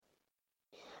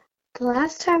The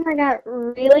last time I got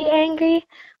really angry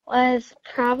was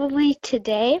probably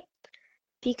today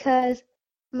because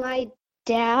my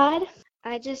dad,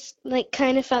 I just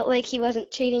kind of felt like he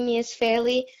wasn't treating me as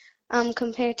fairly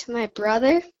compared to my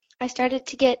brother. I started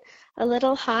to get a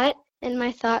little hot and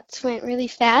my thoughts went really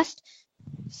fast.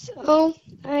 So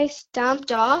I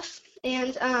stomped off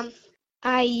and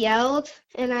I yelled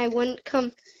and I wouldn't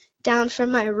come down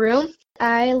from my room.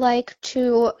 I like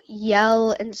to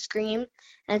yell and scream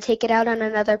and take it out on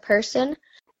another person.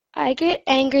 I get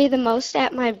angry the most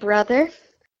at my brother.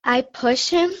 I push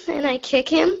him and I kick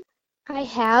him. I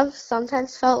have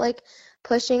sometimes felt like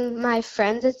pushing my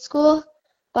friends at school,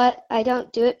 but I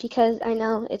don't do it because I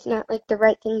know it's not the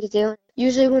right thing to do.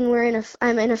 Usually when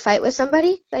I'm in a fight with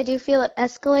somebody, I do feel it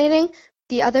escalating.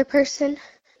 The other person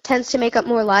tends to make up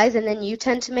more lies and then you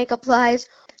tend to make up lies.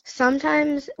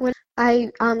 Sometimes when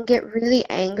I get really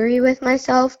angry with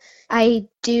myself, I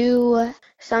do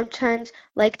sometimes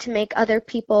like to make other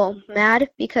people mad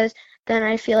because then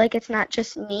I feel like it's not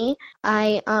just me.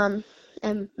 I am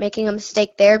making a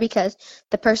mistake there because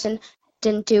the person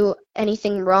didn't do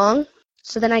anything wrong.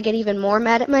 So then I get even more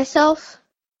mad at myself.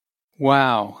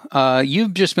 Wow.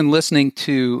 You've just been listening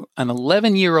to an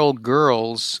 11-year-old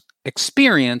girl's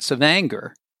experience of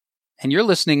anger. And you're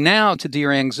listening now to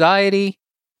Dear Anxiety,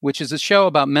 which is a show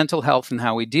about mental health and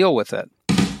how we deal with it.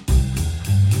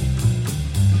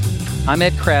 I'm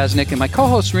Ed Krasnick, and my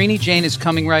co-host Rini Jane is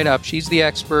coming right up. She's the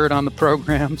expert on the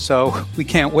program, so we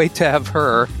can't wait to have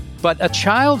her. But a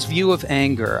child's view of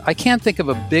anger, I can't think of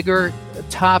a bigger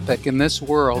topic in this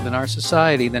world, in our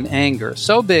society, than anger.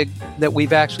 So big that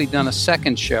we've actually done a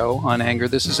second show on anger.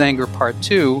 This is Anger Part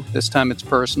 2. This time it's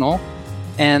personal.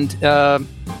 And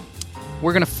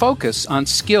we're going to focus on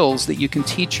skills that you can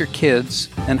teach your kids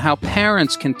and how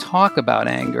parents can talk about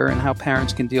anger and how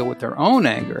parents can deal with their own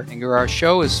anger. Our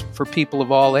show is for people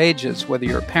of all ages, whether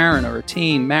you're a parent or a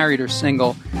teen, married or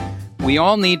single. We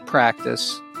all need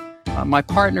practice. My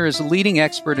partner is a leading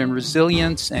expert in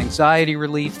resilience, anxiety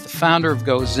relief, the founder of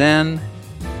Go Zen,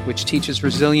 which teaches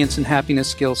resilience and happiness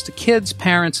skills to kids,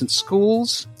 parents, and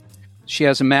schools. She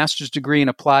has a master's degree in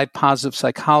applied positive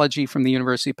psychology from the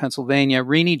University of Pennsylvania.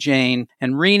 Rini Jane.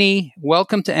 And Rini,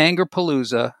 welcome to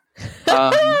Angerpalooza.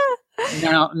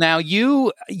 Now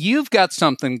you've got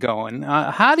something going.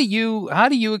 How do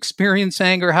you experience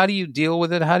anger? How do you deal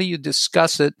with it? How do you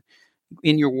discuss it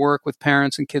in your work with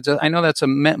parents and kids? I know that's a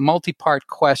multi-part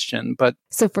question, but...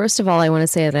 So first of all, I want to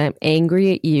say that I'm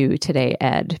angry at you today,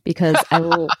 Ed, because I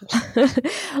will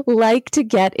like to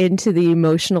get into the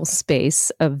emotional space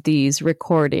of these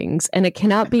recordings, and it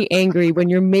cannot be angry when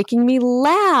you're making me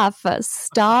laugh.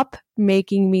 Stop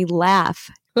making me laugh.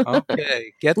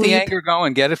 Okay, get the anger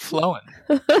going, get it flowing.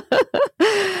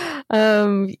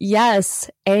 Yes,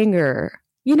 anger.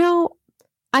 You know,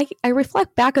 I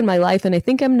reflect back on my life and I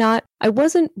think I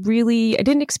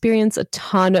didn't experience a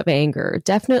ton of anger.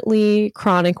 Definitely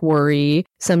chronic worry,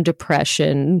 some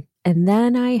depression. And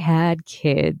then I had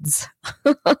kids.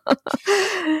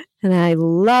 And I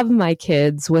love my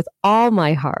kids with all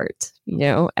my heart. You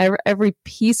know, every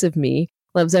piece of me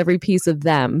loves every piece of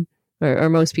them, or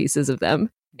most pieces of them.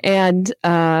 And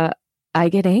I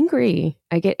get angry.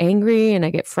 And I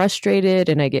get frustrated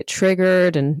and I get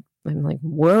triggered and I'm like,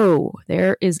 whoa,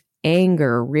 there is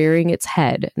anger rearing its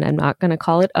head. And I'm not going to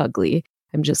call it ugly.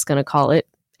 I'm just going to call it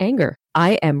anger.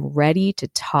 I am ready to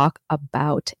talk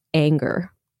about anger.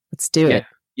 Let's do it.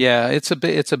 Yeah, it's a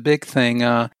big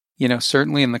thing,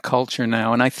 certainly in the culture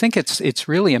now. And I think it's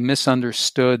really a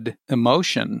misunderstood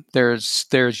emotion. There's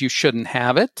you shouldn't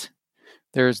have it.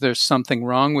 There's something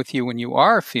wrong with you when you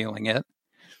are feeling it.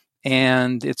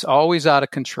 And it's always out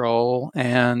of control,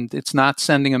 and it's not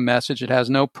sending a message. It has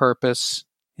no purpose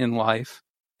in life,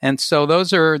 and so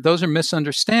those are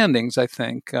misunderstandings, I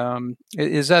think.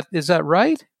 Is that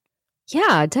right?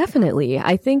 Yeah, definitely.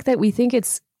 I think that we think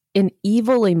it's an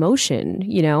evil emotion,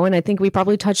 and I think we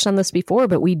probably touched on this before,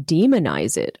 but we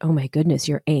demonize it. Oh my goodness,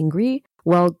 you're angry?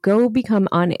 Well, go become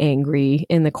unangry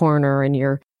in the corner in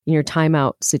your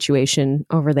timeout situation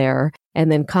over there, and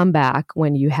then come back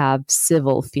when you have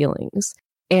civil feelings.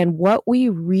 And what we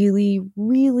really,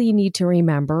 really need to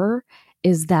remember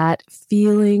is that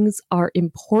feelings are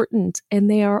important and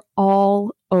they are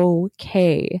all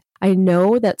okay. I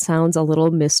know that sounds a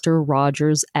little Mr.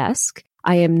 Rogers-esque.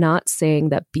 I am not saying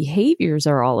that behaviors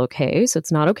are all okay. So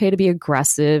it's not okay to be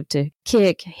aggressive, to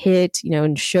kick, hit,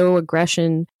 and show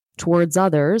aggression towards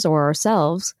others or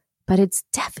ourselves. But it's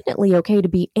definitely okay to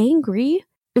be angry.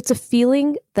 It's a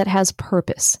feeling that has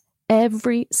purpose.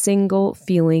 Every single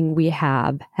feeling we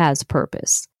have has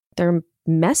purpose. They're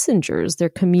messengers. They're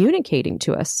communicating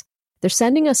to us. They're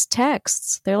sending us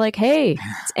texts. They're like, hey,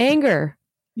 it's anger.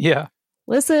 Yeah.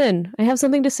 Listen, I have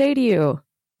something to say to you.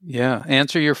 Yeah.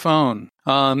 Answer your phone.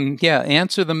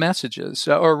 Answer the messages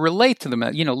or relate to them,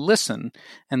 listen.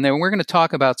 And then we're going to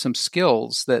talk about some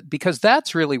skills because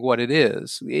that's really what it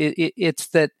is. It's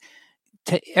that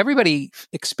everybody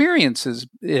experiences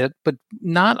it, but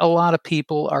not a lot of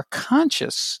people are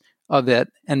conscious of it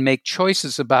and make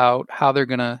choices about how they're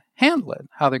going to handle it,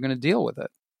 how they're going to deal with it.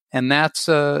 And that's,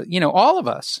 all of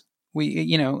us.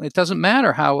 It doesn't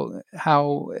matter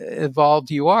how evolved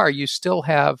you are, you still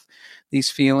have these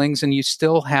feelings and you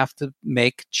still have to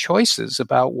make choices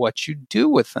about what you do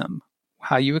with them,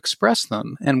 how you express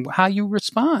them, and how you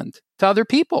respond to other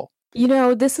people.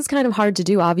 This is kind of hard to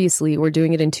do. Obviously, we're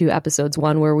doing it in 2 episodes,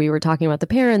 one where we were talking about the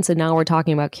parents and now we're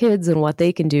talking about kids and what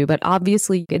they can do. But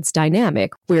obviously, it's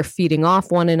dynamic. We're feeding off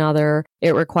one another.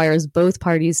 It requires both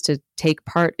parties to take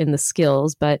part in the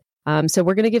skills. But so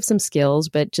we're going to give some skills,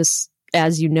 but just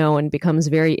as you know, and becomes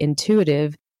very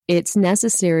intuitive, it's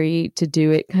necessary to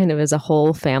do it kind of as a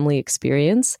whole family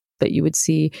experience. But you would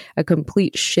see a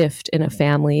complete shift in a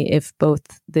family if both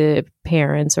the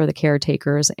parents or the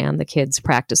caretakers and the kids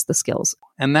practice the skills.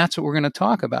 And that's what we're going to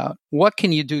talk about. What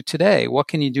can you do today? What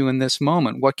can you do in this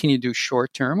moment? What can you do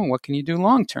short term and what can you do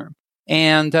long term?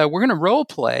 And we're going to role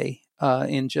play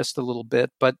in just a little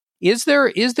bit. But is there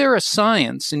a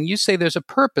science? And you say there's a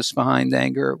purpose behind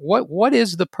anger. What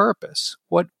is the purpose?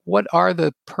 What are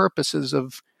the purposes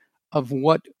of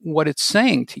what it's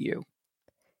saying to you?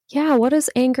 Yeah, what does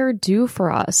anger do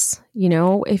for us?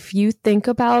 If you think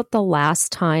about the last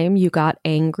time you got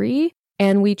angry,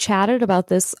 and we chatted about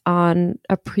this on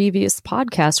a previous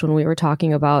podcast when we were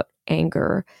talking about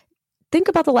anger. Think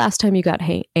about the last time you got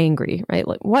angry, right?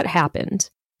 Like what happened?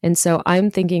 And so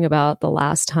I'm thinking about the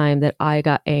last time that I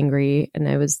got angry and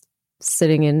I was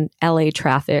sitting in LA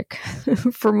traffic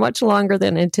for much longer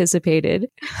than anticipated.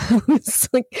 I was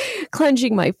like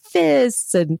clenching my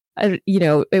fists and,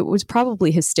 it was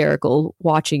probably hysterical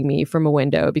watching me from a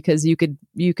window because you could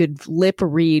lip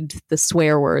read the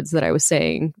swear words that I was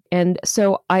saying. And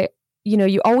so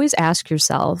you always ask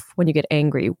yourself when you get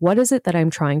angry, what is it that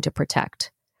I'm trying to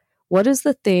protect? What is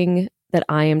the thing that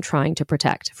I am trying to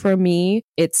protect? For me,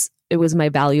 it was my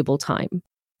valuable time.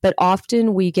 But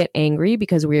often we get angry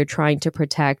because we are trying to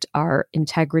protect our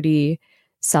integrity,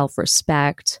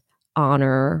 self-respect,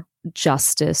 honor,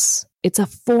 justice. It's a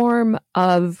form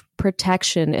of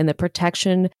protection, and the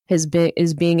protection is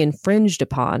being infringed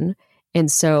upon.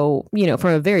 And so,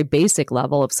 from a very basic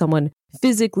level, if someone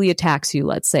physically attacks you,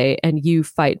 let's say, and you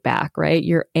fight back, right?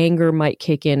 Your anger might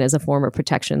kick in as a form of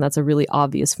protection. That's a really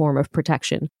obvious form of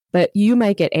protection. But you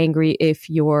might get angry if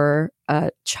you're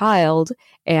a child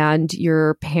and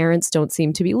your parents don't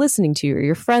seem to be listening to you or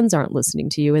your friends aren't listening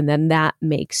to you. And then that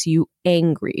makes you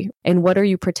angry. And what are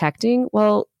you protecting?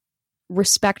 Well,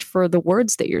 respect for the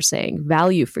words that you're saying,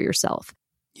 value for yourself.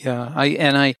 Yeah.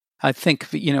 I think,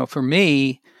 for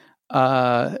me,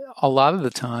 a lot of the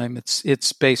time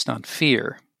it's based on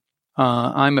fear.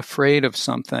 I'm afraid of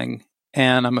something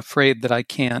and I'm afraid that I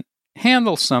can't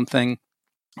handle something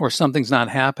or something's not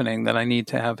happening that I need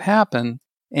to have happen.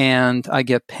 And I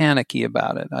get panicky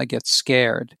about it. I get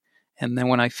scared. And then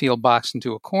when I feel boxed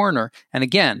into a corner, and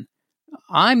again,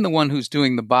 I'm the one who's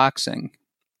doing the boxing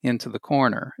into the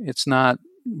corner. It's not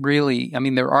really,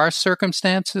 there are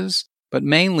circumstances, but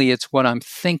mainly it's what I'm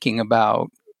thinking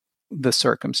about the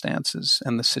circumstances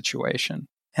and the situation.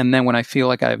 And then when I feel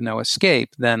like I have no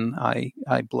escape, then I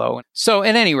blow. So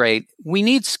at any rate, we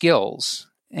need skills.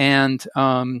 And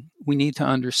we need to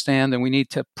understand and we need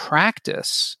to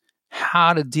practice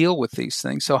how to deal with these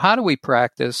things. So how do we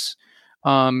practice?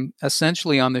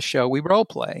 Essentially on the show, we role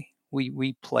play.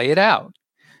 We play it out.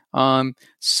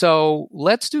 So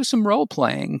let's do some role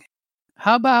playing.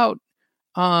 How about,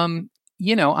 I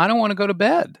don't want to go to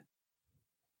bed.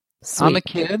 Sweet. I'm a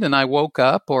kid and I woke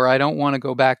up, or I don't want to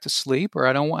go back to sleep, or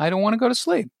I don't want to go to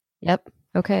sleep. Yep.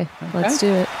 Okay. Let's do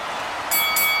it.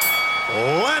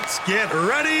 Let's get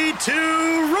ready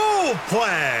to role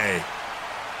play.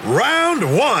 Round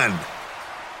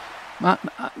 1.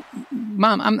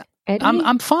 Mom,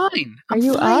 I'm fine. Are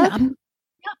you up?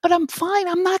 But I'm fine.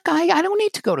 I don't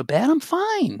need to go to bed. I'm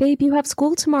fine. Babe, you have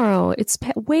school tomorrow. It's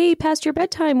way past your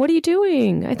bedtime. What are you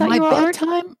doing? I thought my you were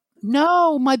bedtime.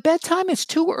 No, my bedtime is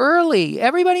too early.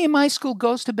 Everybody in my school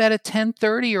goes to bed at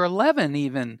 10:30 or 11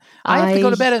 even. I have to go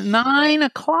to bed at 9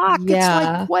 o'clock.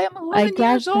 Yeah, it's like, I'm 11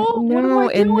 years old. No, what am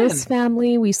I doing? In this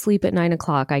family, we sleep at 9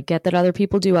 o'clock. I get that other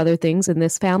people do other things. In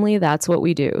this family, that's what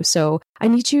we do. So I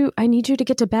need you to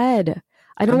get to bed.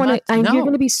 I don't want to. You're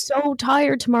going to be so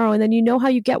tired tomorrow, and then you know how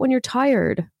you get when you're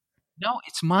tired. No,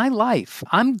 it's my life.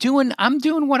 I'm doing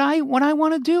what I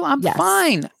want to do. I'm Yes.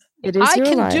 fine. It is I your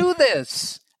can life. do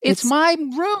this. It's my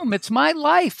room. It's my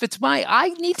life. I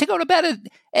need to go to bed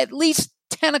at least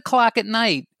 10 o'clock at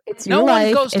night. It's No your one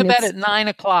life, goes to and bed it's- at 9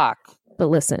 o'clock. But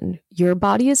listen, your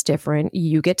body is different.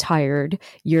 You get tired.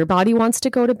 Your body wants to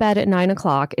go to bed at 9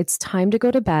 o'clock. It's time to go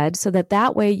to bed so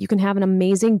that way you can have an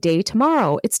amazing day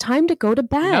tomorrow. It's time to go to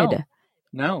bed.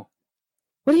 No.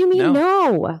 What do you mean,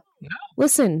 no? No.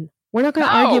 Listen, we're not going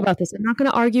to argue about this. I'm not going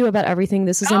to argue about everything.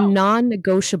 This is a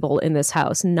non-negotiable in this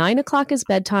house. 9 o'clock is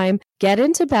bedtime. Get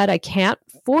into bed. I can't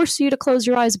force you to close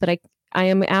your eyes, but I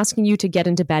am asking you to get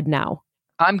into bed now.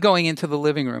 I'm going into the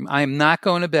living room. I am not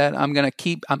going to bed.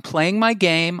 I'm playing my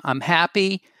game. I'm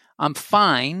happy. I'm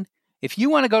fine. If you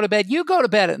want to go to bed, you go to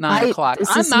bed at 9 o'clock.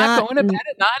 I'm not going to bed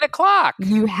at 9 o'clock.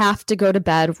 You have to go to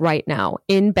bed right now.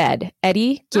 In bed.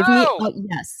 Eddie, give me...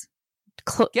 yes.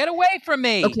 Get away from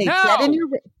me. Okay, no. get in your...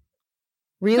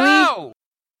 Really? No.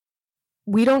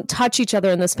 We don't touch each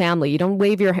other in this family. You don't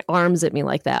wave your arms at me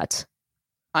like that.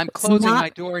 I'm closing my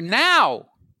door now.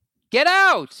 Get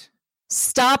out.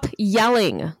 Stop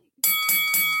yelling.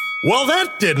 Well,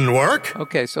 that didn't work.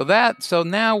 Okay, so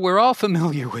now we're all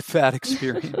familiar with that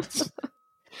experience.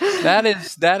 That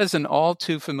is an all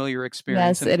too familiar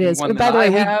experience. Yes, it is. By the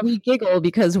way, we giggle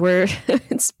because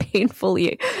it's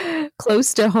painfully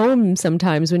close to home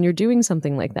sometimes when you're doing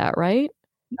something like that, right?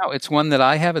 No, it's one that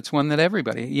I have. It's one that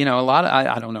everybody,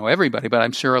 I don't know everybody, but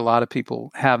I'm sure a lot of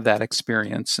people have that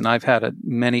experience, and I've had it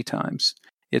many times.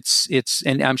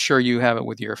 And I'm sure you have it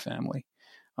with your family.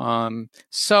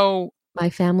 So my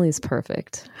family is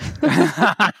perfect.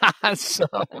 So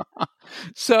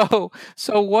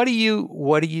what do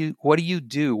you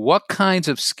do? What kinds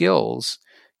of skills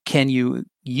can you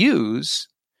use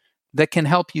that can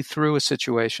help you through a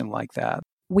situation like that?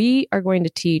 We are going to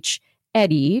teach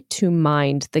Eddie to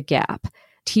mind the gap,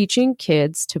 teaching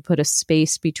kids to put a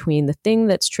space between the thing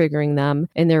that's triggering them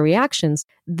and their reactions.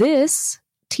 This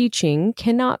teaching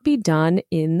cannot be done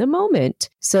in the moment.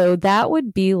 So that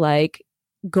would be like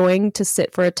going to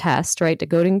sit for a test, right?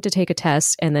 Going to take a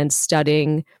test and then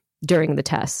studying during the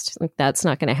test. Like, that's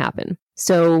not going to happen.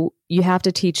 So you have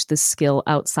to teach the skill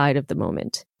outside of the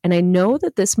moment. And I know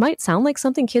that this might sound like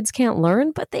something kids can't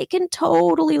learn, but they can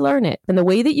totally learn it. And the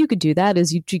way that you could do that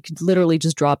is you could literally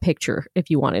just draw a picture if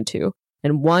you wanted to.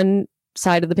 And one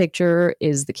side of the picture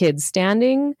is the kids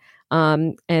standing,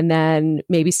 and then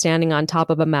maybe standing on top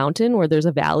of a mountain where there's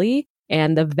a valley,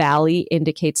 and the valley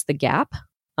indicates the gap.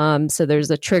 So there's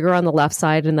a trigger on the left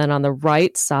side, and then on the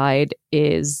right side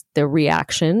is the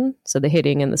reaction, so the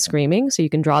hitting and the screaming. So you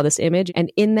can draw this image,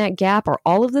 and in that gap are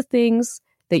all of the things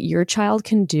that your child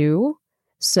can do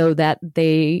so that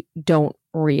they don't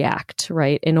react,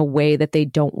 right, in a way that they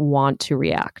don't want to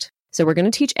react. So we're going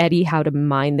to teach Eddie how to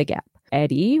mind the gap.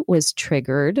 Eddie was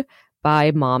triggered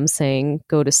by mom saying,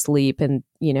 go to sleep. And,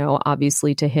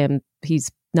 obviously to him, he's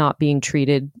not being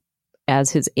treated as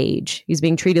his age. He's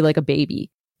being treated like a baby.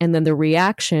 And then the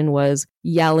reaction was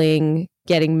yelling,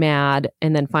 getting mad,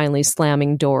 and then finally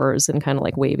slamming doors and kind of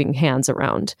like waving hands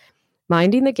around.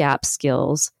 Minding the gap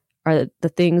skills are the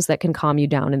things that can calm you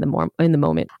down in the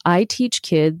moment. I teach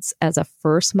kids as a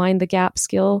first mind the gap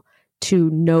skill to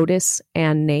notice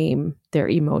and name their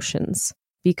emotions,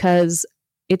 because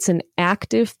it's an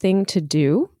active thing to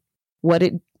do. What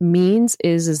it means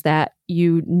is that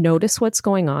you notice what's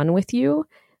going on with you.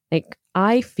 Like,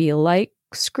 I feel like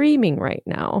screaming right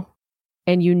now.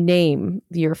 And you name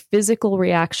your physical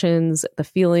reactions, the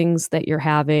feelings that you're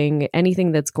having,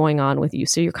 anything that's going on with you.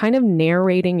 So you're kind of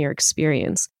narrating your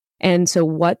experience. And so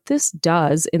what this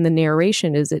does in the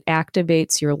narration is it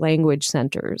activates your language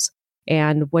centers.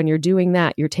 And when you're doing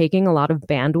that, you're taking a lot of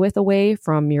bandwidth away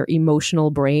from your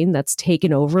emotional brain that's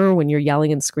taken over when you're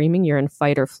yelling and screaming. You're in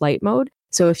fight or flight mode.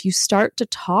 So if you start to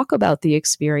talk about the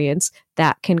experience,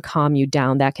 that can calm you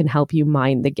down. That can help you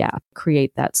mind the gap,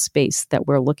 create that space that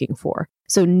we're looking for.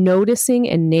 So noticing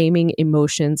and naming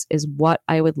emotions is what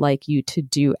I would like you to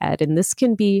do, Ed. And this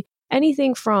can be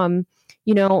anything from,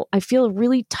 I feel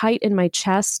really tight in my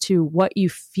chest to what you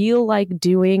feel like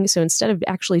doing. So instead of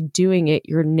actually doing it,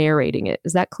 you're narrating it.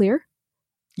 Is that clear?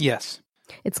 Yes.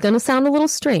 It's going to sound a little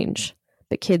strange,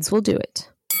 but kids will do it.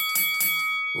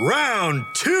 Round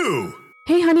 2.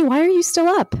 Hey, honey, why are you still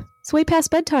up? It's way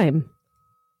past bedtime.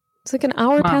 It's like an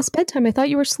hour past bedtime. I thought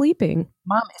you were sleeping.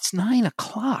 Mom, it's 9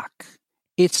 o'clock.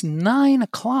 It's 9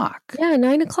 o'clock. Yeah,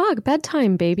 9 o'clock.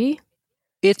 Bedtime, baby.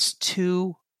 It's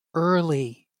too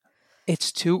early.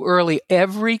 It's too early.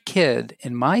 Every kid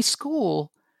in my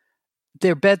school,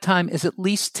 their bedtime is at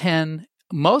least 10.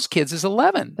 Most kids is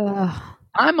 11.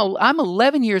 I'm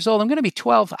 11 years old. I'm going to be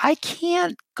 12. I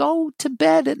can't go to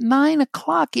bed at 9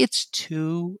 o'clock. It's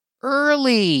too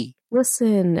early.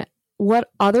 Listen, what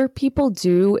other people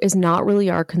do is not really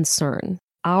our concern.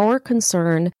 Our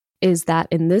concern is that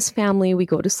in this family, we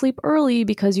go to sleep early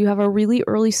because you have a really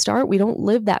early start. We don't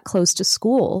live that close to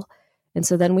school. And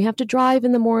so then we have to drive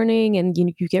in the morning and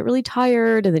you get really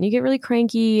tired and then you get really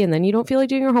cranky and then you don't feel like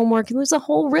doing your homework. And there's a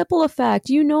whole ripple effect.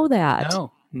 You know that.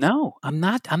 No, I'm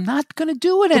not going to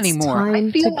do it anymore. It's time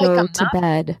I feel to like go I'm to not,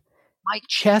 bed. my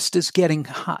chest is getting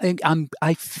hot.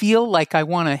 I feel like I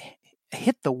want to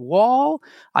hit the wall.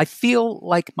 I feel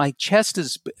like my chest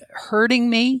is hurting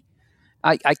me.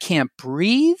 I can't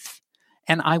breathe.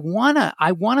 And I want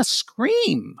to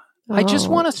scream. I just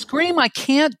want to scream. I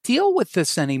can't deal with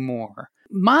this anymore.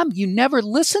 Mom, you never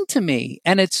listen to me.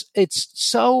 And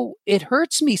it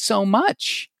hurts me so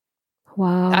much.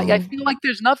 Wow. I feel like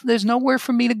there's nowhere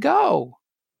for me to go.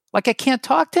 Like I can't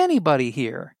talk to anybody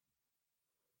here.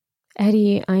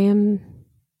 Eddie, I'm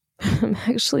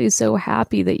actually so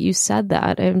happy that you said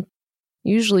that. And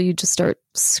usually you just start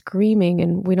screaming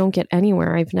and we don't get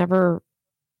anywhere. I've never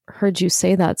heard you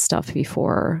say that stuff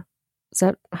before. Is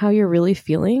that how you're really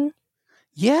feeling?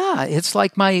 Yeah, it's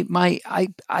like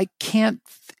I can't,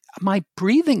 my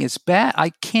breathing is bad.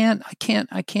 I can't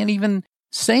even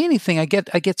say anything. I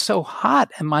get so hot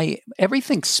and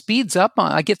everything speeds up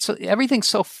everything's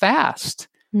so fast.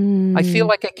 I feel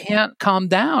like I can't calm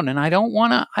down and I don't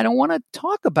want to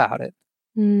talk about it.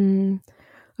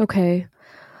 Okay.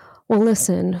 Well,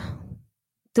 listen,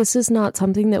 this is not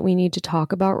something that we need to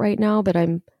talk about right now, but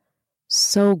I'm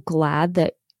so glad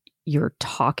that you're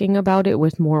talking about it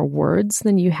with more words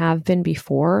than you have been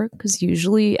before. Because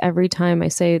usually every time I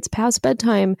say it's past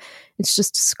bedtime, it's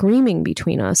just screaming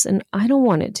between us. And I don't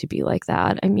want it to be like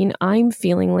that. I mean, I'm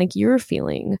feeling like you're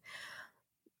feeling.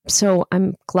 So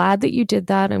I'm glad that you did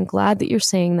that. I'm glad that you're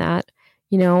saying that.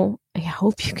 You know, I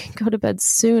hope you can go to bed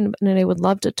soon. And I would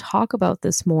love to talk about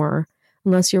this more,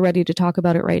 unless you're ready to talk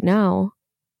about it right now.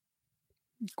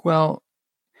 Well,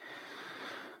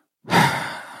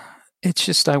 it's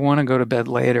just I want to go to bed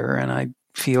later and I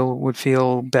would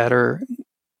feel better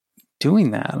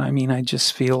doing that. I mean, I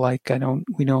just feel like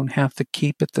we don't have to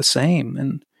keep it the same.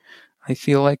 And I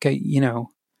feel like I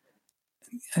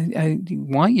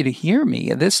want you to hear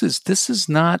me. This is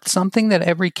not something that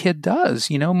every kid does.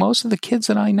 You know, most of the kids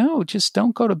that I know just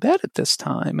don't go to bed at this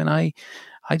time. And I'm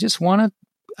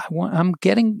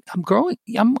growing.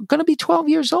 I'm going to be 12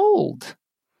 years old.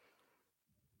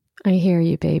 I hear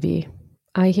you, baby.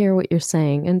 I hear what you're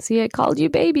saying. And see, I called you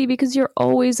baby because you're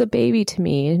always a baby to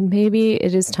me. And maybe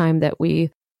it is time that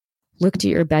we looked at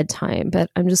your bedtime.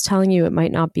 But I'm just telling you, it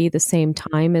might not be the same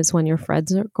time as when your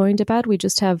friends are going to bed.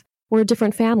 We're a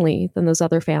different family than those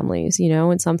other families, you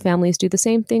know, and some families do the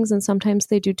same things and sometimes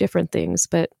they do different things.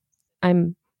 But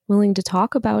I'm willing to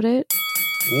talk about it.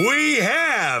 We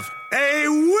have a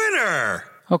winner.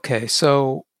 Okay,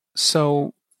 so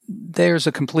there's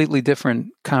a completely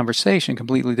different conversation,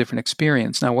 completely different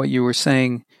experience. Now, what you were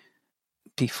saying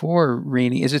before,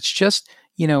 Rini, is it's just,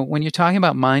 you know, when you're talking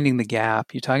about minding the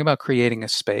gap, you're talking about creating a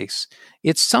space.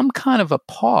 It's some kind of a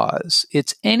pause.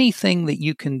 It's anything that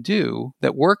you can do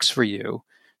that works for you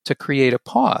to create a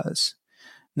pause.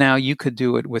 Now, you could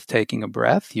do it with taking a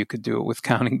breath. You could do it with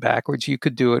counting backwards. You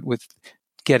could do it with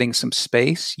getting some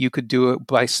space. You could do it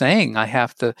by saying, I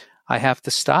have to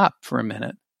stop for a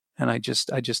minute. And I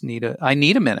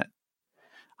need a minute.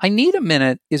 I need a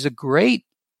minute is a great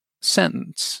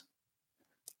sentence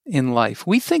in life.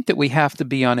 We think that we have to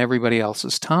be on everybody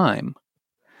else's time,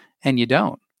 and you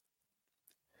don't.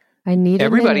 I need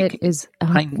a minute is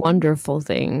a wonderful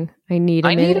thing. I need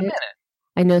a minute.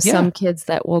 I know some kids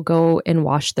that will go and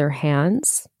wash their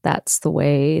hands. That's the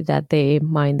way that they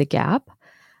mind the gap.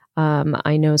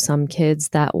 I know some kids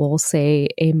that will say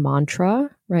a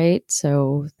mantra, right?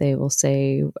 So they will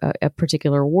say a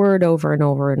particular word over and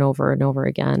over and over and over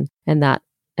again. And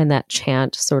that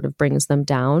chant sort of brings them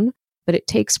down, but it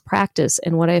takes practice.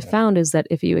 And what I've found is that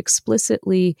if you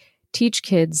explicitly teach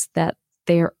kids that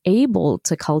they're able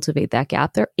to cultivate that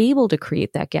gap, they're able to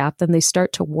create that gap, then they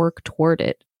start to work toward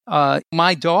it.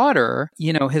 My daughter,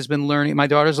 you know, has been learning. My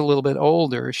daughter's a little bit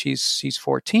older. She's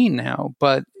 14 now,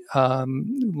 but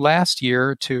last year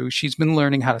or two, she's been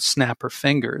learning how to snap her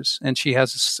fingers, and she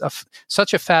has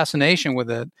such a fascination with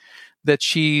it that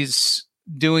she's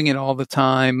doing it all the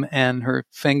time, and her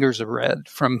fingers are red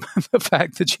from the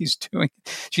fact that she's doing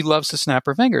it. She loves to snap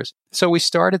her fingers. So we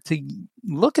started to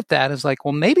look at that as like,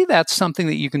 well, maybe that's something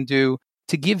that you can do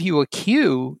to give you a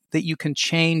cue that you can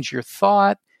change your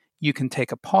thought, you can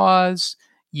take a pause,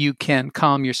 you can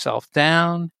calm yourself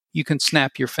down, you can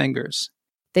snap your fingers.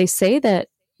 they say that,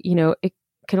 it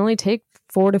can only take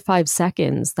 4 to 5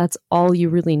 seconds. That's all you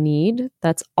really need.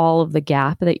 That's all of the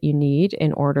gap that you need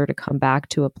in order to come back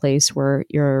to a place where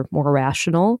you're more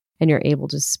rational and you're able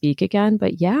to speak again.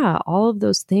 But yeah, all of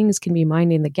those things can be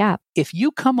minding the gap. If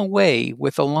you come away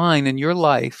with a line in your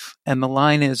life and the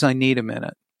line is, I need a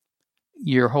minute,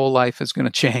 your whole life is going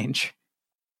to change.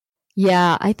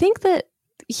 Yeah, I think that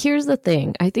here's the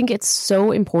thing. I think it's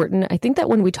so important. I think that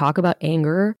when we talk about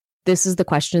anger, this is the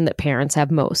question that parents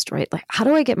have most, right? Like, how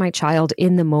do I get my child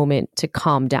in the moment to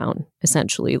calm down,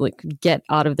 essentially, like get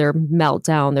out of their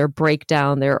meltdown, their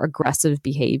breakdown, their aggressive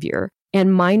behavior?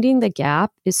 And minding the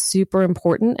gap is super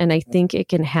important. And I think it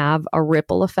can have a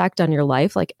ripple effect on your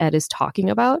life, like Ed is talking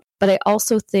about. But I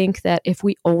also think that if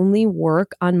we only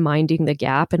work on minding the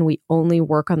gap and we only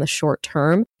work on the short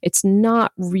term, it's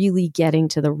not really getting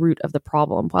to the root of the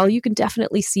problem. While you can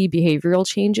definitely see behavioral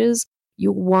changes,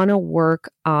 you want to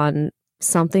work on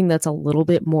something that's a little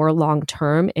bit more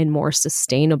long-term and more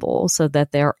sustainable so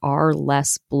that there are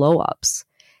less blow-ups.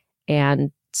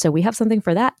 And so we have something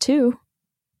for that too.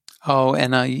 Oh,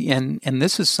 and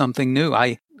this is something new.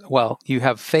 You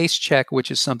have Face Check, which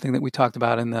is something that we talked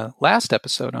about in the last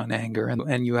episode on anger,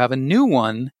 and you have a new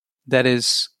one that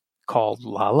is called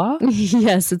Lala?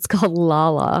 Yes, it's called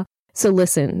Lala. So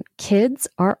listen, kids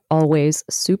are always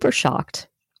super shocked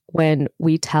when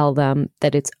we tell them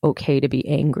that it's okay to be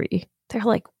angry. They're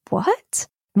like, what?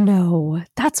 No,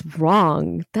 that's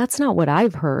wrong. That's not what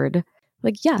I've heard.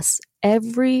 Like, yes,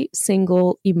 every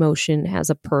single emotion has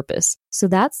a purpose. So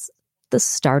that's the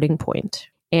starting point.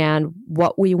 And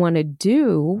what we want to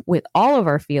do with all of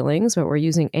our feelings, but we're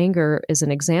using anger as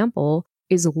an example,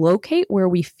 is locate where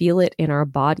we feel it in our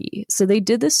body. So they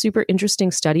did this super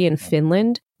interesting study in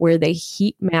Finland where they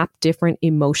heat map different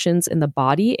emotions in the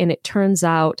body. And it turns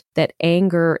out that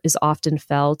anger is often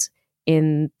felt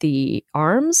in the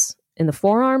arms, in the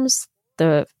forearms,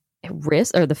 the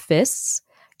wrists or the fists,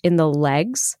 in the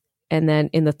legs, and then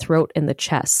in the throat and the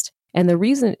chest. And the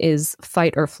reason is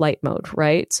fight or flight mode,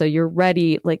 right? So you're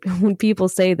ready. Like when people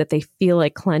say that they feel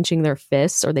like clenching their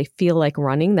fists or they feel like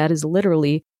running, that is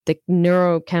literally the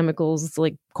neurochemicals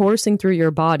like coursing through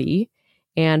your body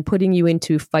and putting you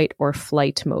into fight or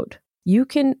flight mode. You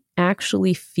can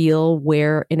actually feel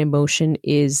where an emotion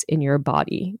is in your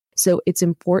body. So it's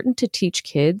important to teach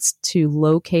kids to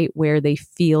locate where they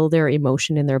feel their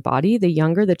emotion in their body. The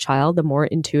younger the child, the more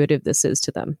intuitive this is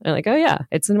to them. They're like, oh yeah,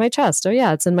 it's in my chest. Oh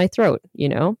yeah, it's in my throat.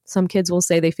 Some kids will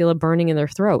say they feel a burning in their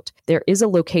throat. There is a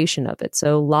location of it.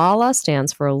 So LALA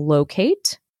stands for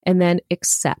locate and then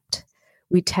accept.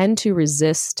 We tend to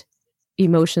resist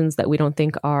emotions that we don't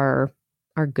think are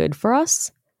good for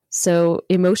us. So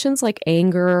emotions like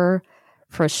anger,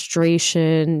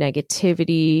 frustration,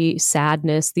 negativity,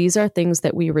 sadness, these are things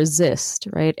that we resist,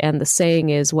 right? And the saying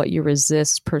is what you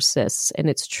resist persists, and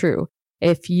it's true.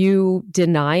 If you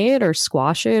deny it or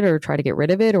squash it or try to get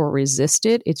rid of it or resist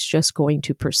it, it's just going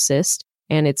to persist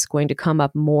and it's going to come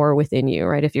up more within you,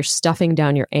 right? If you're stuffing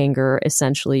down your anger,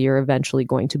 essentially you're eventually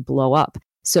going to blow up.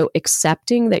 So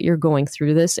accepting that you're going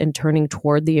through this and turning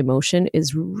toward the emotion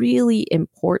is really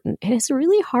important. And it's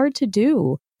really hard to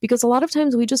do because a lot of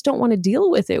times we just don't want to deal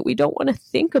with it. We don't want to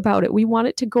think about it. We want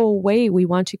it to go away. We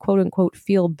want to quote unquote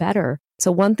feel better.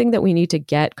 So one thing that we need to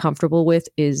get comfortable with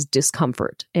is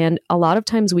discomfort. And a lot of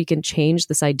times we can change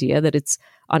this idea that it's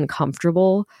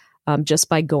uncomfortable just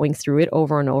by going through it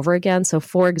over and over again. So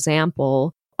for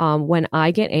example, when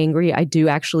I get angry, I do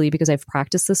actually, because I've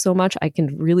practiced this so much, I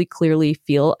can really clearly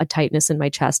feel a tightness in my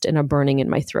chest and a burning in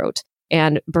my throat.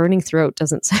 And burning throat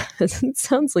doesn't it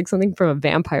sounds like something from a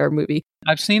vampire movie.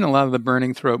 I've seen a lot of the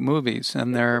Burning Throat movies,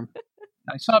 and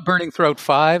I saw Burning Throat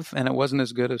 5, and it wasn't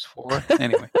as good as 4.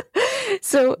 Anyway.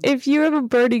 So if you have a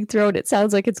burning throat, it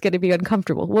sounds like it's going to be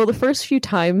uncomfortable. Well, the first few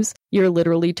times you're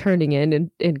literally turning in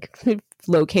and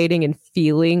locating and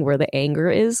feeling where the anger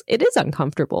is, it is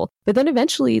uncomfortable. But then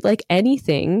eventually, like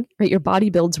anything, right, your body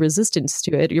builds resistance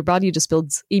to it. Your body just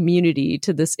builds immunity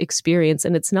to this experience.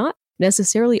 And it's not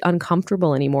necessarily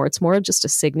uncomfortable anymore. It's more of just a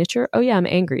signature. Oh yeah, I'm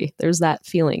angry. There's that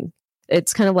feeling.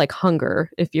 It's kind of like hunger.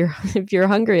 If you're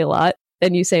hungry a lot,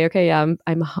 then you say, okay, yeah,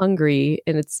 I'm hungry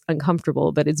and it's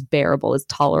uncomfortable, but it's bearable, it's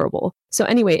tolerable. So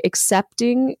anyway,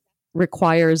 accepting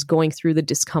requires going through the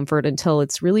discomfort until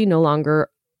it's really no longer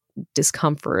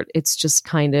discomfort. It's just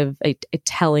kind of a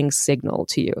telling signal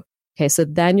to you. Okay, so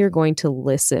then you're going to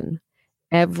listen.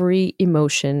 Every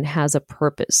emotion has a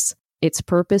purpose. Its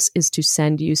purpose is to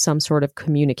send you some sort of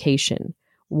communication.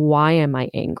 Why am I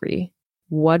angry?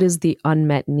 What is the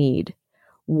unmet need?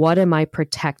 What am I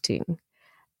protecting?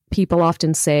 People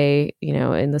often say,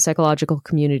 in the psychological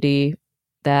community,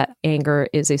 that anger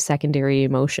is a secondary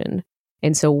emotion.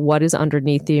 And so what is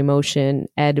underneath the emotion?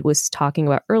 Ed was talking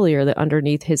about earlier that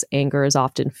underneath his anger is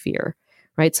often fear,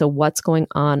 right? So what's going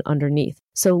on underneath?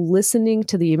 So listening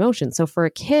to the emotion. So for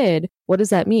a kid, what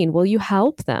does that mean? Well, you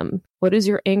help them. What is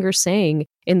your anger saying?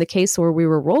 In the case where we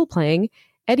were role playing,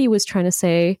 Eddie was trying to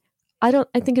say, I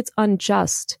think it's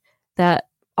unjust that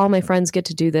all my friends get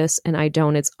to do this and I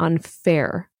don't. It's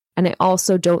unfair. And I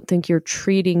also don't think you're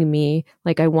treating me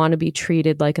like I want to be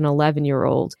treated like an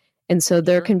 11-year-old. And so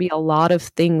there can be a lot of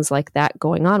things like that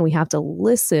going on. We have to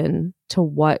listen to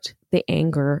what the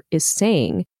anger is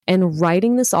saying. And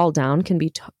writing this all down can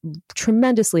be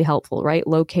tremendously helpful, right?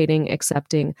 Locating,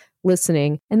 accepting,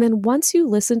 listening. And then once you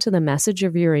listen to the message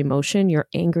of your emotion, your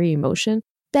angry emotion,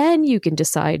 then you can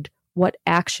decide what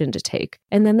action to take.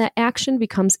 And then that action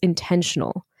becomes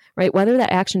intentional, right? Whether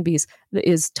that action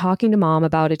is talking to mom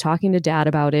about it, talking to dad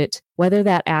about it, whether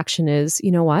that action is,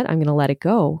 you know what, I'm going to let it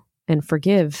go and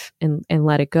forgive and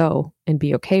let it go and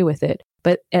be okay with it.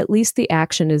 But at least the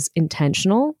action is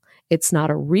intentional. It's not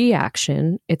a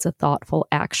reaction. It's a thoughtful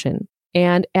action.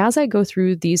 And as I go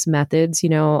through these methods, a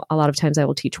lot of times I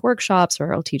will teach workshops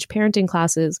or I'll teach parenting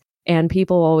classes. And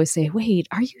people always say, wait,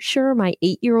 are you sure my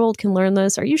 8-year-old can learn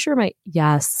this? Are you sure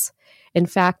Yes. In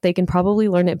fact, they can probably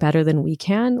learn it better than we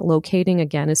can. Locating,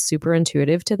 again, is super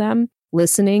intuitive to them.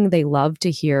 Listening, they love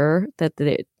to hear that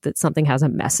something has a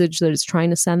message that it's trying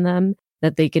to send them,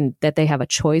 that they have a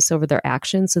choice over their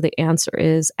actions. So the answer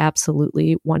is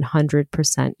absolutely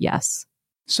 100% yes.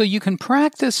 So you can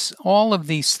practice all of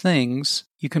these things.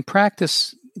 You can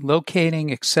practice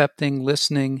locating, accepting,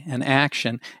 listening, and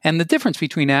action. And the difference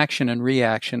between action and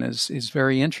reaction is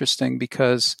very interesting,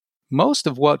 because most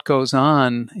of what goes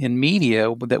on in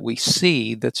media that we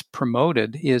see that's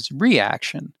promoted is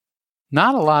reaction.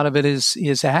 Not a lot of it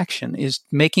is action, is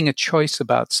making a choice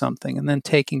about something and then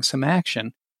taking some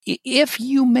action. If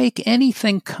you make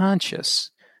anything conscious,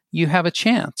 you have a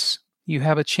chance. You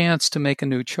have a chance to make a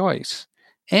new choice.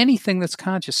 Anything that's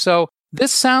conscious. So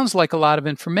this sounds like a lot of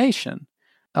information.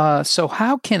 So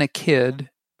how can a kid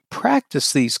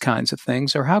practice these kinds of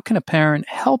things, or how can a parent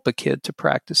help a kid to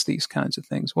practice these kinds of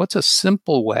things? What's a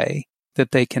simple way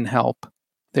that they can help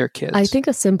their kids? I think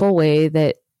a simple way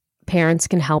that parents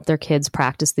can help their kids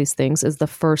practice these things is the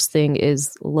first thing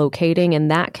is locating. And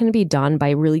that can be done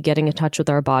by really getting in touch with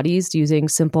our bodies using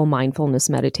simple mindfulness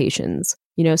meditations.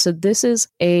 So this is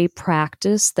a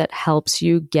practice that helps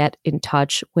you get in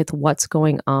touch with what's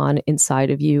going on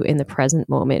inside of you in the present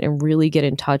moment and really get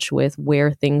in touch with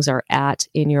where things are at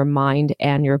in your mind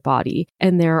and your body.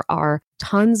 And there are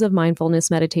tons of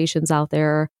mindfulness meditations out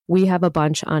there. We have a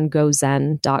bunch on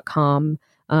gozen.com.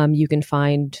 You can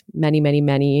find many, many,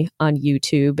 many on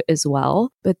YouTube as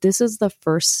well. But this is the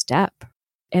first step.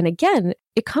 And again,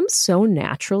 it comes so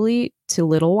naturally to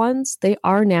little ones. They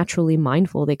are naturally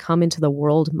mindful. They come into the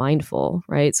world mindful,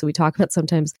 right? So we talk about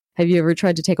sometimes, have you ever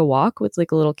tried to take a walk with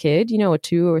like a little kid, a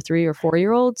 2 or 3 or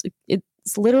 4-year-old?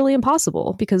 It's literally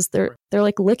impossible because they're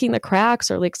like licking the cracks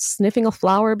or like sniffing a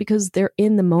flower because they're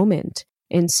in the moment.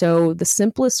 And so the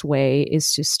simplest way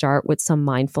is to start with some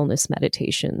mindfulness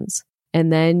meditations.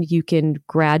 And then you can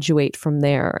graduate from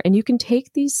there. And you can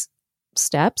take these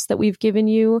steps that we've given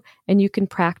you and you can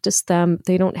practice them.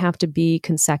 They don't have to be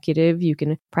consecutive. You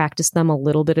can practice them a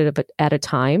little bit at a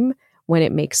time when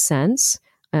it makes sense,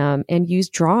 and use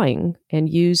drawing and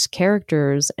use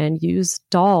characters and use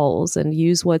dolls and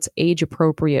use what's age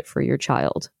appropriate for your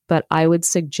child. But I would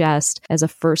suggest as a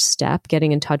first step,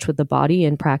 getting in touch with the body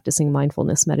and practicing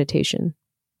mindfulness meditation.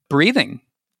 Breathing.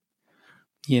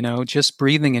 Just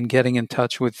breathing and getting in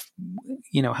touch with,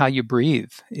 how you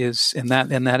breathe and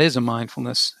that is a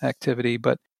mindfulness activity,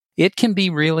 but it can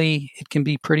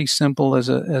be pretty simple as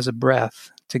a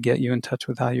breath to get you in touch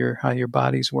with how your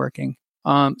body's working.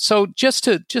 So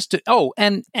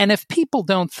and if people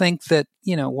don't think that,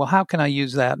 well, how can I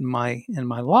use that in my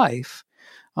life?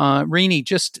 Rini,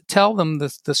 just tell them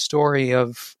the story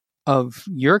of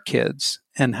your kids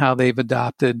and how they've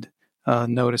adopted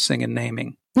noticing and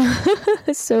naming.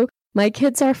 So my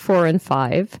kids are 4 and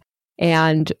 5,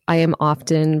 and I am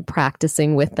often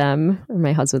practicing with them.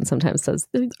 My husband sometimes says,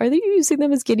 are they using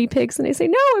them as guinea pigs? And I say,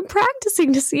 no, I'm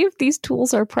practicing to see if these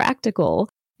tools are practical.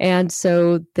 And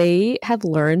so they have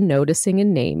learned noticing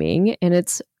and naming, and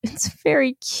it's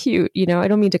very cute. I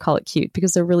don't mean to call it cute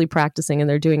because they're really practicing and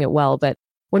they're doing it well, but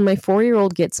when my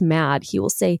 4-year-old gets mad, he will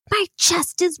say, my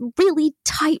chest is really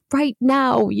tight right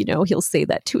now. He'll say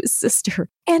that to his sister.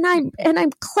 And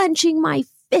I'm clenching my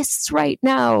fists right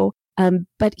now.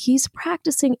 But he's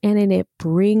practicing and it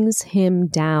brings him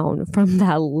down from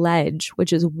that ledge,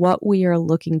 which is what we are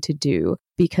looking to do.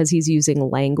 because he's using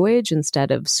language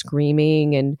instead of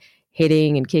screaming and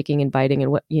hitting and kicking and biting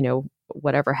and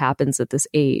whatever happens at this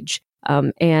age.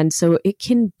 And so it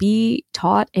can be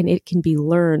taught and it can be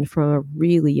learned from a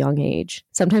really young age.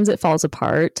 Sometimes it falls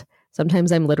apart.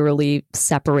 Sometimes I'm literally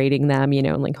separating them,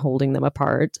 and like holding them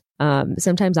apart.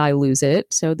 Sometimes I lose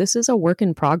it. So this is a work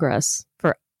in progress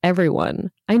for everyone.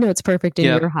 I know it's perfect in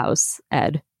your house,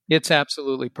 Ed. It's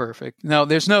absolutely perfect. No,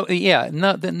 there's none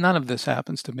of this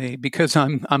happens to me because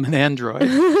I'm an android.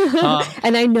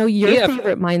 And I know your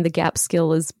favorite mind the gap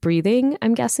skill is breathing,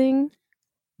 I'm guessing.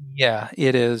 Yeah,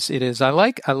 it is. It is. I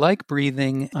like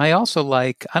breathing. I also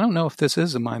like, I don't know if this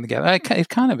is a mind the gap. It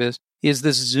kind of is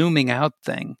this zooming out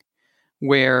thing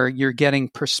where you're getting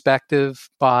perspective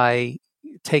by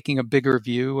taking a bigger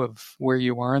view of where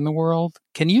you are in the world.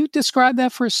 Can you describe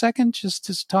that for a second, just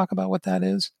to talk about what that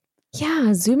is?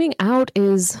 Yeah, zooming out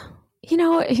is,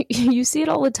 you see it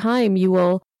all the time.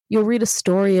 You'll read a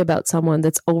story about someone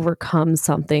that's overcome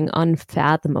something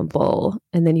unfathomable.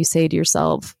 And then you say to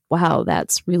yourself, wow,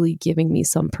 that's really giving me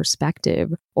some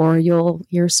perspective. Or you'll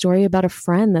hear a story about a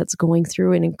friend that's going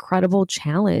through an incredible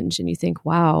challenge. And you think,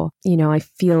 wow, I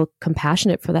feel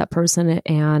compassionate for that person.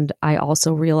 And I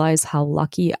also realize how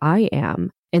lucky I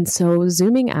am. And so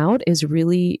zooming out is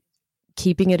really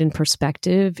keeping it in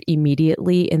perspective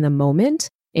immediately in the moment.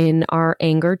 In our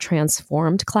Anger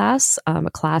Transformed class,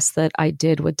 a class that I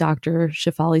did with Dr.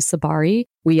 Shefali Sabari,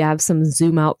 we have some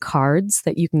zoom out cards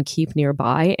that you can keep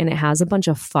nearby. And it has a bunch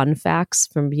of fun facts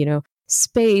from,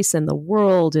 space and the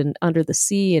world and under the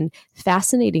sea and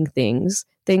fascinating things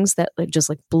that just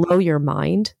like blow your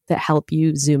mind that help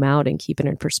you zoom out and keep it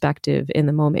in perspective in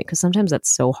the moment. Because sometimes that's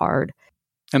so hard.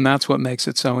 And that's what makes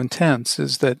it so intense,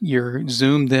 is that you're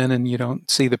zoomed in and you don't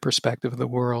see the perspective of the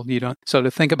world. So to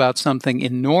think about something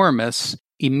enormous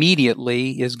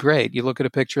immediately is great. You look at a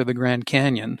picture of the Grand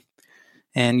Canyon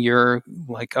and you're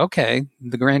like, okay,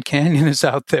 the Grand Canyon is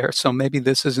out there, so maybe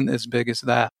this isn't as big as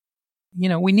that.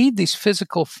 We need these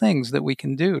physical things that we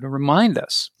can do to remind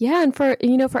us. Yeah, and for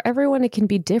everyone it can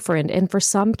be different. And for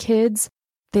some kids,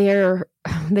 they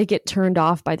get turned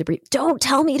off by the breathe. Don't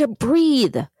tell me to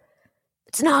breathe.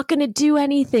 It's not going to do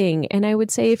anything. And I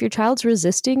would say if your child's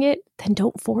resisting it, then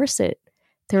don't force it.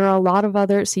 There are a lot of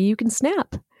you can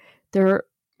snap. There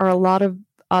are a lot of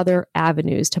other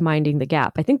avenues to minding the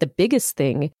gap. I think the biggest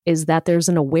thing is that there's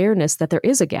an awareness that there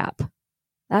is a gap.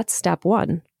 That's step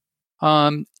one.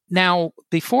 Now,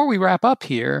 before we wrap up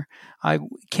here,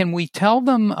 can we tell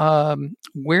them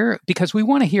where, because we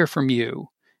want to hear from you.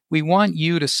 We want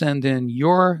you to send in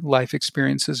your life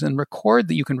experiences and record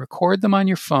that. You can record them on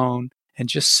your phone and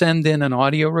just send in an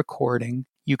audio recording.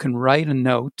 You can write a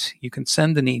note. You can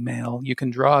send an email. You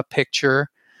can draw a picture.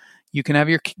 You can have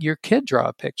your kid draw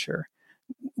a picture.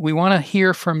 We want to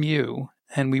hear from you,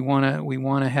 and we want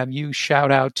to have you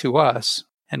shout out to us,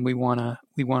 and we want to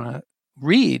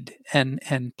read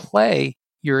and play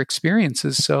your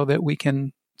experiences so that we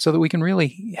can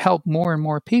really help more and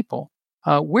more people.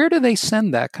 Where do they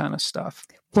send that kind of stuff?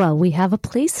 Well, we have a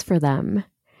place for them.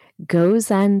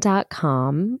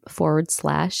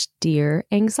 gozen.com/Dear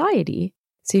Anxiety.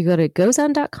 So you go to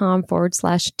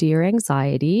gozen.com/Dear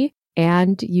Anxiety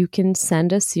and you can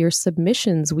send us your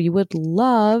submissions. We would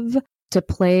love to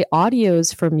play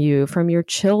audios from you, from your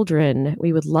children.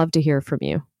 We would love to hear from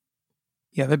you.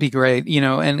 Yeah, that'd be great.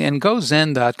 And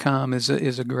gozen.com is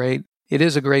a great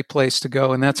place to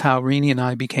go. And that's how Rini and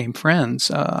I became friends.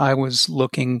 I was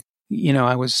looking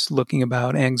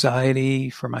about anxiety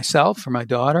for myself, for my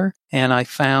daughter, and I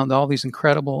found all these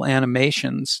incredible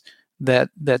animations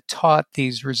that taught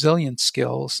these resilience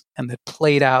skills and that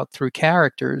played out through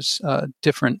characters,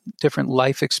 different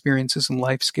life experiences and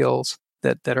life skills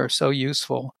that are so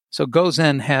useful. So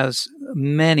GoZen has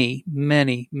many,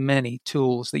 many, many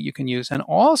tools that you can use. And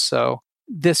also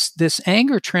this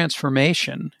anger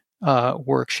transformation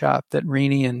workshop that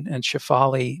Rini and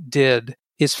Shefali did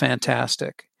is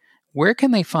fantastic. Where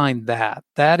can they find that?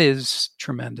 That is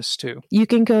tremendous too. You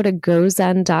can go to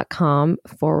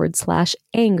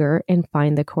gozen.com/anger and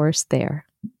find the course there.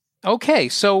 Okay,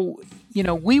 so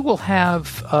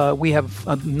we have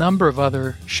a number of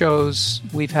other shows.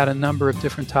 We've had a number of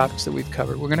different topics that we've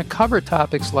covered. We're going to cover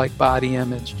topics like body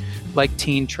image, like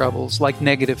teen troubles, like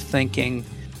negative thinking.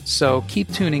 So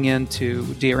keep tuning in to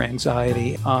Dear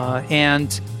Anxiety.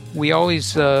 And we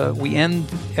always we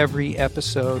end every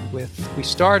episode we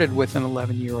started with an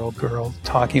 11-year-old girl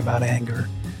talking about anger.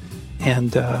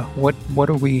 And what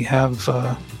do we have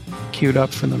queued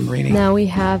up for them, Rini? Now we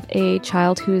have a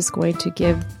child who is going to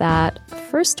give that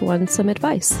first one some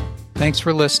advice. Thanks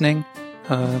for listening.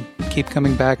 Keep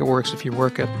coming back. It works if you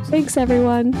work it. Thanks,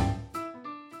 everyone.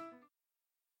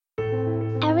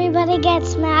 Everybody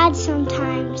gets mad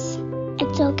sometimes.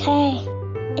 It's okay.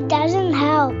 It doesn't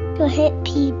help to hit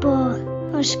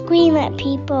people or scream at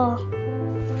people.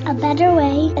 A better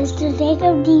way is to take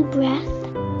a deep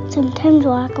breath, sometimes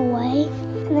walk away,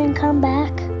 and then come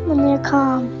back when you're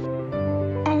calm.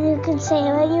 And you can say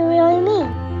what you really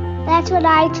mean. That's what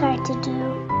I try to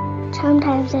do.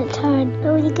 Sometimes it's hard,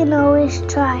 but we can always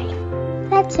try.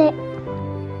 That's it.